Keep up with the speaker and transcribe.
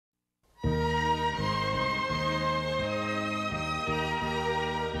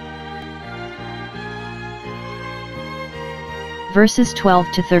Verses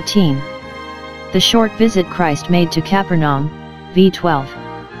 12 to 13. The short visit Christ made to Capernaum, v. 12.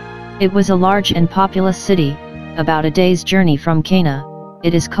 It was a large and populous city, about a day's journey from Cana.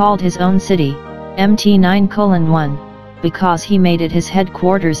 It is called his own city, Mt 9:1, because he made it his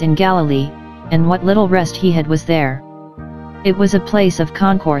headquarters in Galilee, and what little rest he had was there. It was a place of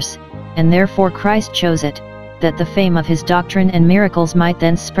concourse, and therefore Christ chose it, that the fame of his doctrine and miracles might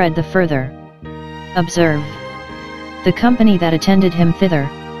thence spread the further. Observe the company that attended him thither,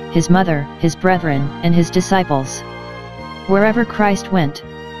 his mother, his brethren, and his disciples. Wherever Christ went,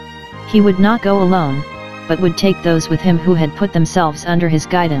 he would not go alone, but would take those with him who had put themselves under his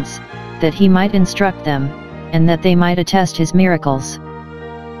guidance, that he might instruct them, and that they might attest his miracles.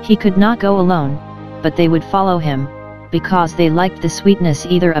 He could not go alone, but they would follow him, because they liked the sweetness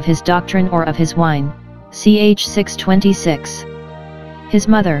either of his doctrine or of his wine. Ch. 6:26. His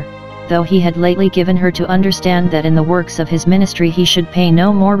mother, though he had lately given her to understand that in the works of his ministry he should pay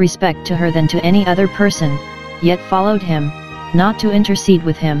no more respect to her than to any other person, yet followed him, not to intercede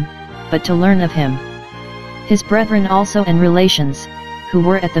with him, but to learn of him. His brethren also and relations, who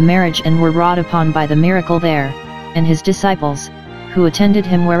were at the marriage and were wrought upon by the miracle there, and his disciples, who attended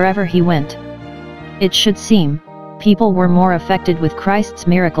him wherever he went. It should seem, people were more affected with Christ's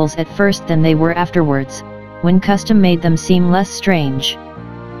miracles at first than they were afterwards, when custom made them seem less strange.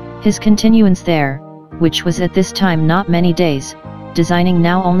 His continuance there, which was at this time not many days, designing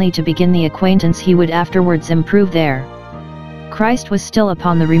now only to begin the acquaintance he would afterwards improve there. Christ was still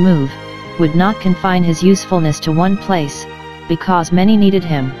upon the remove, would not confine his usefulness to one place, because many needed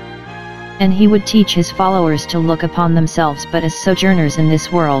him. And he would teach his followers to look upon themselves but as sojourners in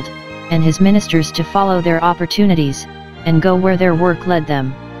this world, and his ministers to follow their opportunities, and go where their work led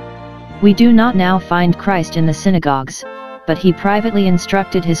them. We do not now find Christ in the synagogues, but he privately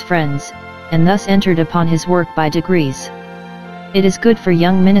instructed his friends, and thus entered upon his work by degrees. It is good for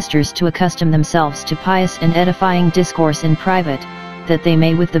young ministers to accustom themselves to pious and edifying discourse in private, that they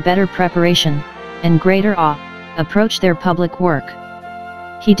may with the better preparation, and greater awe, approach their public work.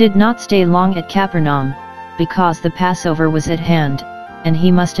 He did not stay long at Capernaum, because the Passover was at hand, and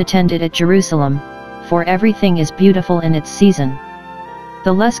he must attend it at Jerusalem, for everything is beautiful in its season.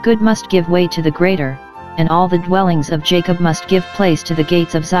 The less good must give way to the greater, and all the dwellings of Jacob must give place to the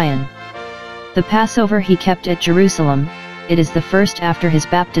gates of Zion. The Passover he kept at Jerusalem, it is the first after his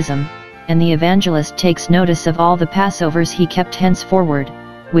baptism, and the evangelist takes notice of all the Passovers he kept henceforward,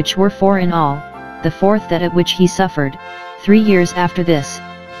 which were 4 in all, the 4th that at which he suffered, 3 years after this,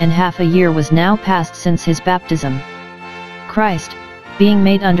 and half a year was now passed since his baptism. Christ, being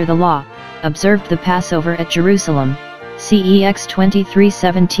made under the law, observed the Passover at Jerusalem, Cex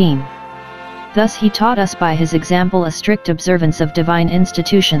 23:17. Thus he taught us by his example a strict observance of divine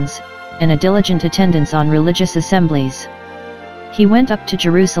institutions, and a diligent attendance on religious assemblies. He went up to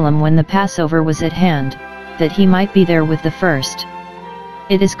Jerusalem when the Passover was at hand, that he might be there with the first.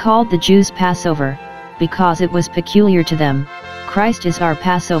 It is called the Jews' Passover, because it was peculiar to them. Christ is our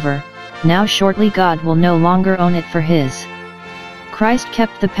Passover, now shortly God will no longer own it for his. Christ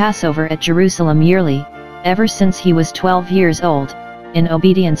kept the Passover at Jerusalem yearly, ever since he was 12 years old, in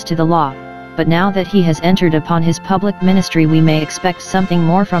obedience to the law, but now that he has entered upon his public ministry we may expect something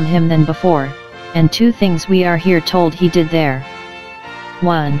more from him than before, and 2 things we are here told he did there.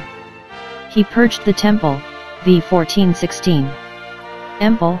 1. He purged the temple, v. 14:16.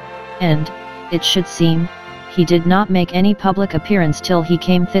 Ample, and, it should seem, he did not make any public appearance till he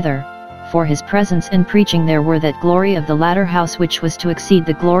came thither, for his presence and preaching there were that glory of the latter house which was to exceed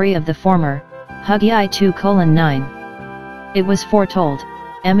the glory of the former. Haggai 2:9. It was foretold,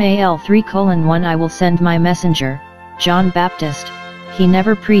 Mal 3:1 I will send my messenger, John Baptist, he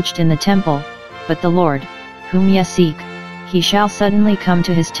never preached in the temple, but the Lord, whom ye seek, he shall suddenly come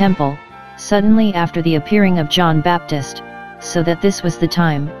to his temple, suddenly after the appearing of John Baptist, so that this was the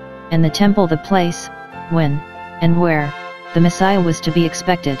time, and the temple the place, when, and where, the Messiah was to be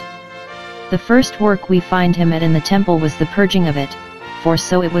expected. The first work we find him at in the temple was the purging of it, for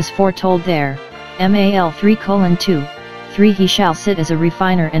so it was foretold there, Mal 3:2, 3 He shall sit as a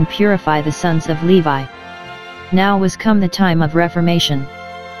refiner and purify the sons of Levi. Now was come the time of Reformation.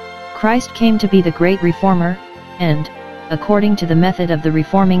 Christ came to be the great reformer, and, according to the method of the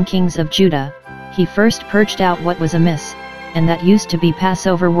reforming kings of Judah, he first purged out what was amiss, and that used to be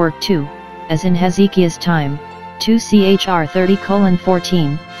Passover work too, as in Hezekiah's time, 2 Chr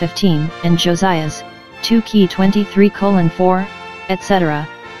 30:14, 15, and Josiah's, 2 Key 23:4, etc.,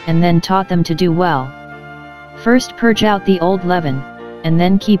 and then taught them to do well. First purge out the old leaven, and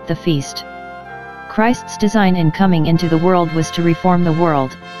then keep the feast. Christ's design in coming into the world was to reform the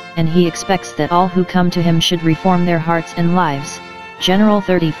world, and he expects that all who come to him should reform their hearts and lives. General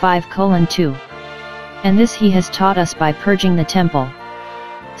 35:2. And this he has taught us by purging the temple.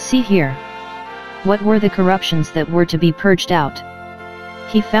 See here. What were the corruptions that were to be purged out?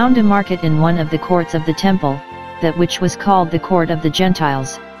 He found a market in one of the courts of the temple, that which was called the court of the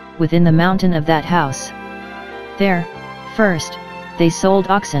Gentiles, within the mountain of that house. There, first, they sold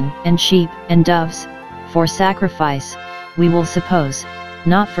oxen and sheep and doves, for sacrifice, we will suppose,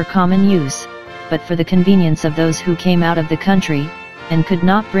 not for common use, but for the convenience of those who came out of the country, and could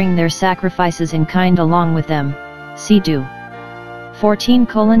not bring their sacrifices in kind along with them. See Do.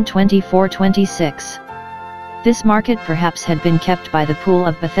 14:24-26. This market perhaps had been kept by the pool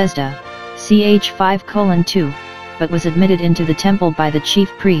of Bethesda, ch 5:2, but was admitted into the temple by the chief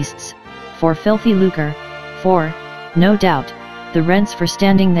priests, for filthy lucre, for, no doubt, the rents for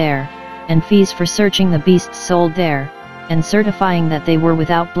standing there, and fees for searching the beasts sold there, and certifying that they were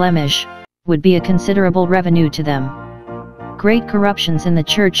without blemish, would be a considerable revenue to them. Great corruptions in the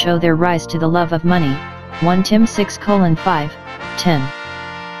church owe their rise to the love of money. 1 Tim 6:5-10.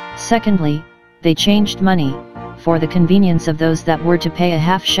 Secondly, they changed money, for the convenience of those that were to pay a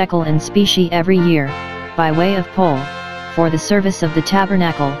half shekel in specie every year, by way of poll, for the service of the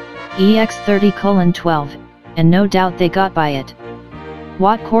tabernacle, ex 30:12, and no doubt they got by it.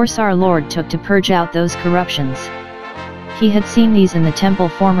 What course our Lord took to purge out those corruptions? He had seen these in the temple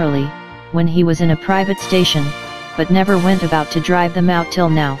formerly, when he was in a private station, but never went about to drive them out till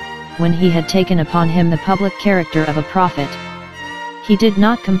now, when he had taken upon him the public character of a prophet. He did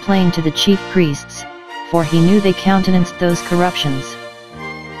not complain to the chief priests, for he knew they countenanced those corruptions.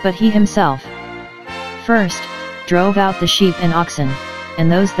 But he himself, first, drove out the sheep and oxen,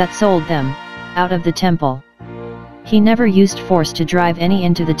 and those that sold them, out of the temple. He never used force to drive any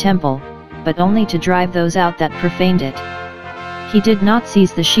into the temple, but only to drive those out that profaned it. He did not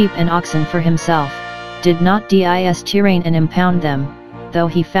seize the sheep and oxen for himself, did not distyranny and impound them, though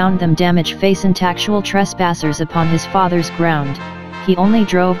he found them damage faisant actual trespassers upon his father's ground. He only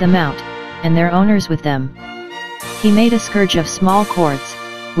drove them out, and their owners with them. He made a scourge of small cords,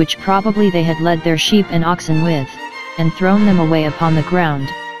 which probably they had led their sheep and oxen with, and thrown them away upon the ground,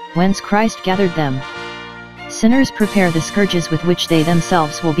 whence Christ gathered them. Sinners prepare the scourges with which they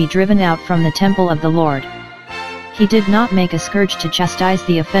themselves will be driven out from the temple of the Lord. He did not make a scourge to chastise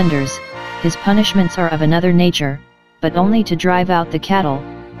the offenders, his punishments are of another nature, but only to drive out the cattle.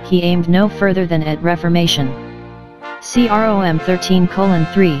 He aimed no further than at reformation. See Rom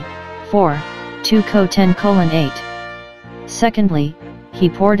 13:3, 4, 2:10:8. Secondly, he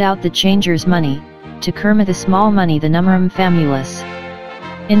poured out the changers' money, to curma the small money the numerum famulus.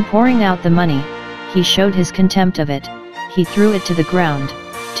 In pouring out the money, he showed his contempt of it, he threw it to the ground,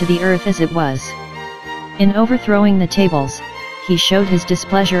 to the earth as it was. In overthrowing the tables, he showed his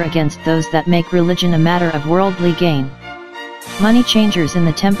displeasure against those that make religion a matter of worldly gain. Money changers in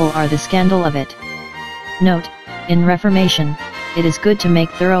the temple are the scandal of it. Note, in Reformation, it is good to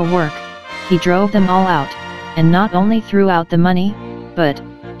make thorough work. He drove them all out, and not only threw out the money, but,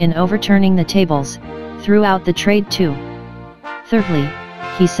 in overturning the tables, threw out the trade too. Thirdly,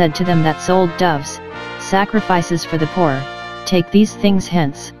 he said to them that sold doves, sacrifices for the poor, take these things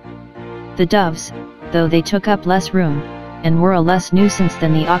hence. The doves, though they took up less room, and were a less nuisance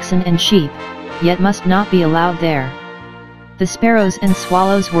than the oxen and sheep, yet must not be allowed there. The sparrows and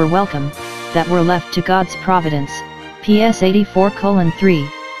swallows were welcome, that were left to God's providence, PS 84:3,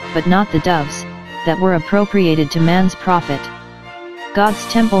 but not the doves, that were appropriated to man's profit. God's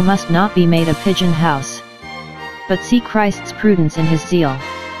temple must not be made a pigeon house. But see Christ's prudence in his zeal.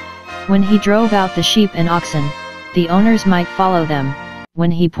 When he drove out the sheep and oxen, the owners might follow them.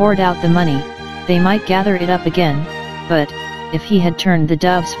 When he poured out the money, they might gather it up again, but, if he had turned the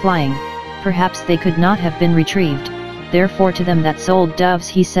doves flying, perhaps they could not have been retrieved. Therefore to them that sold doves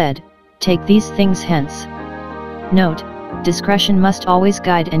he said, take these things hence. Note, discretion must always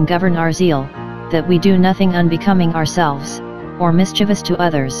guide and govern our zeal, that we do nothing unbecoming ourselves, or mischievous to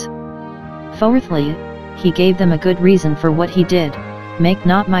others. Fourthly, he gave them a good reason for what he did, make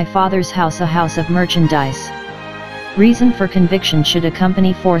not my Father's house a house of merchandise. Reason for conviction should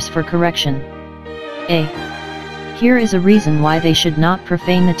accompany force for correction. A. Here is a reason why they should not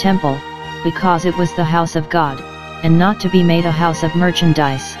profane the temple, because it was the house of God, and not to be made a house of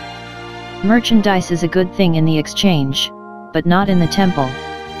merchandise. Merchandise is a good thing in the exchange, but not in the temple.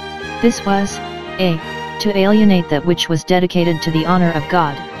 This was, A. To alienate that which was dedicated to the honor of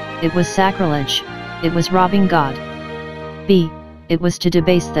God, it was sacrilege, it was robbing God. B. It was to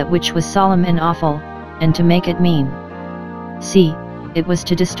debase that which was solemn and awful, and to make it mean. C. it was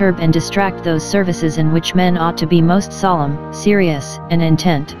to disturb and distract those services in which men ought to be most solemn, serious, and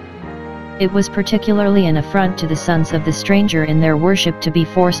intent. It was particularly an affront to the sons of the stranger in their worship to be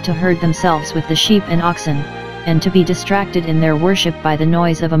forced to herd themselves with the sheep and oxen, and to be distracted in their worship by the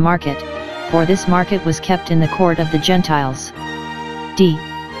noise of a market, for this market was kept in the court of the Gentiles. d.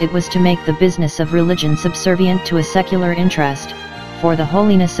 It was to make the business of religion subservient to a secular interest, for the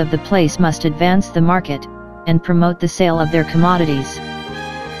holiness of the place must advance the market, and promote the sale of their commodities.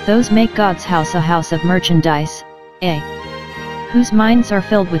 Those make God's house a house of merchandise, a. whose minds are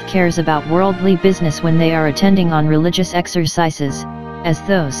filled with cares about worldly business when they are attending on religious exercises, as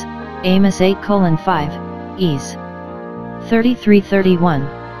those, Amos 8:5, Es. 33:31.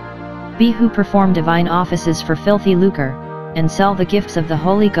 b. Who perform divine offices for filthy lucre, and sell the gifts of the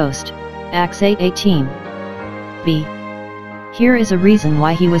Holy Ghost, Acts 8:18. b. Here is a reason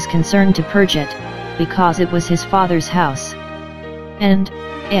why he was concerned to purge it, because it was his Father's house. And,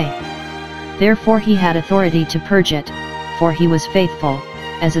 a. Therefore he had authority to purge it, for he was faithful,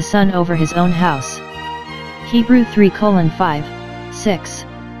 as a son over his own house. Hebrew 3:5, 6.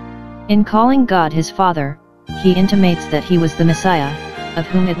 In calling God his Father, he intimates that he was the Messiah, of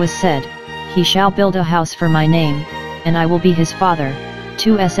whom it was said, "He shall build a house for my name, and I will be his Father,"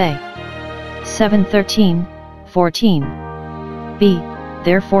 2 Sa. 7:13, 14. b.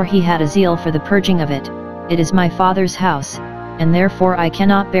 Therefore he had a zeal for the purging of it. It is my Father's house, and therefore I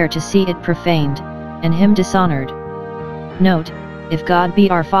cannot bear to see it profaned, and him dishonored. Note, if God be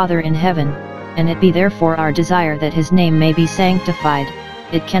our Father in heaven, and it be therefore our desire that his name may be sanctified,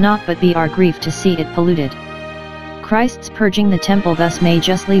 it cannot but be our grief to see it polluted. Christ's purging the temple thus may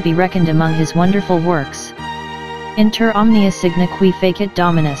justly be reckoned among his wonderful works. Inter omnia signa qui facit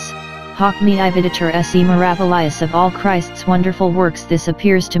Dominus, hoc mihi videtur esse miraculous. Of all Christ's wonderful works, this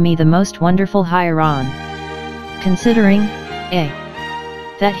appears to me the most wonderful hieron. Considering, a.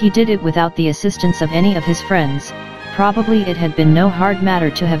 that he did it without the assistance of any of his friends, probably it had been no hard matter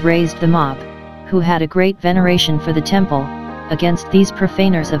to have raised the mob, who had a great veneration for the temple, against these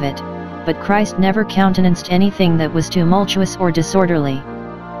profaners of it, but Christ never countenanced anything that was tumultuous or disorderly.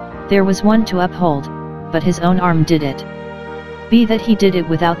 There was one to uphold, but his own arm did it. b. That he did it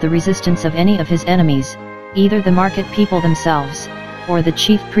without the resistance of any of his enemies, either the market people themselves, or the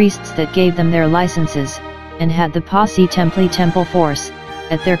chief priests that gave them their licenses, and had the posse templi temple force,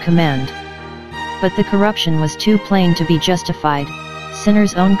 at their command. But the corruption was too plain to be justified,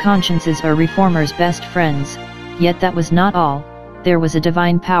 sinners' own consciences or reformers' best friends, yet that was not all, there was a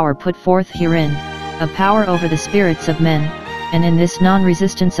divine power put forth herein, a power over the spirits of men, and in this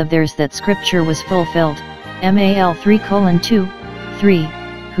non-resistance of theirs that Scripture was fulfilled, Mal 3:2, 3,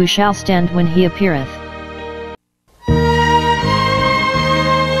 who shall stand when he appeareth.